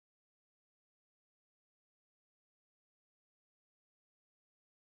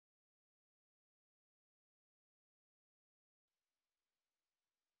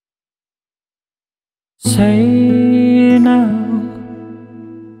Say now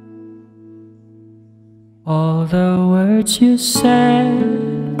all the words you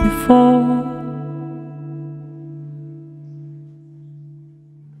said before.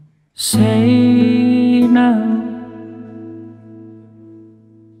 Say now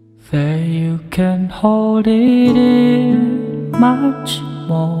that you can hold it in much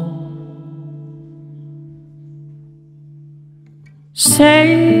more.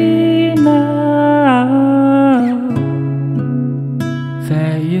 Say now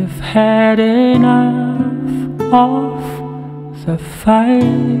that you've had enough of the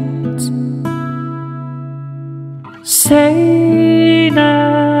fight. Say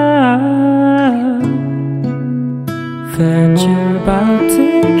now that you're about to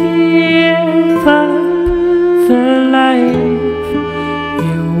give up the life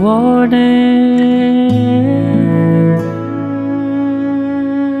you wanted.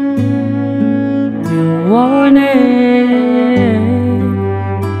 You wanted.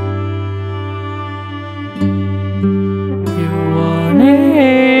 You wanted.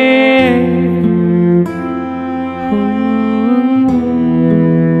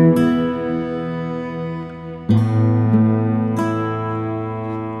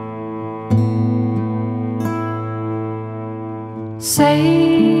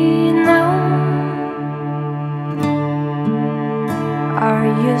 Say now, are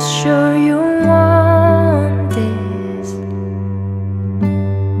you sure you want this?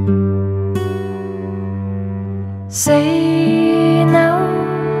 Say now,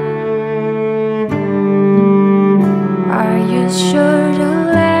 are you sure to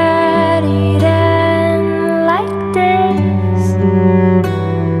let it end like this?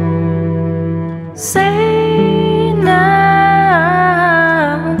 Say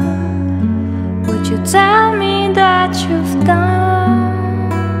tell me that you've gone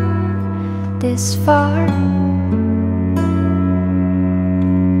this far.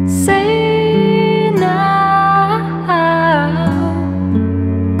 Say now,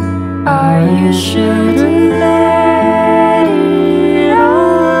 are you sure to let it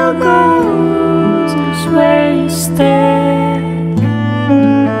all go? Just wasted,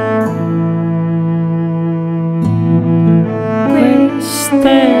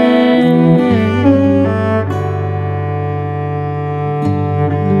 wasted.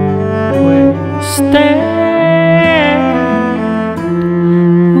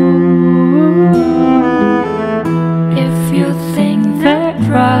 If you think that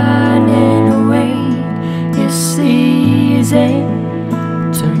running away is easy,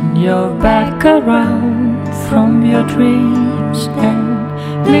 turn your back around from your dreams and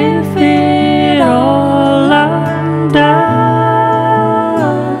leave it all undone.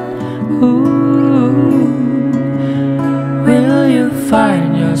 Will you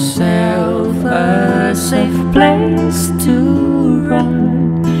find yourself a safe place to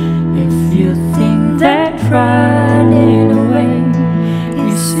run? If you think that running away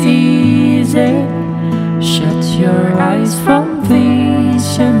is easy, shut your eyes from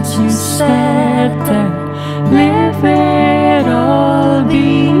visions you said and leave it all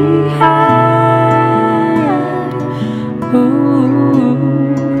behind.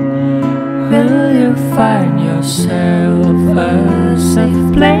 Will you find yourself a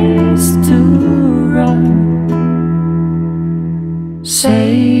safe place to run?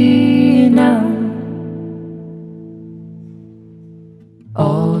 Say now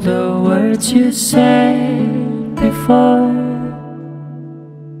all the words you said before.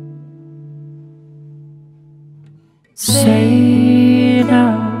 Say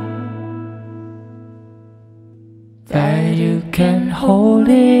now that you can hold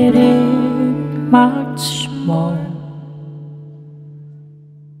it in much more.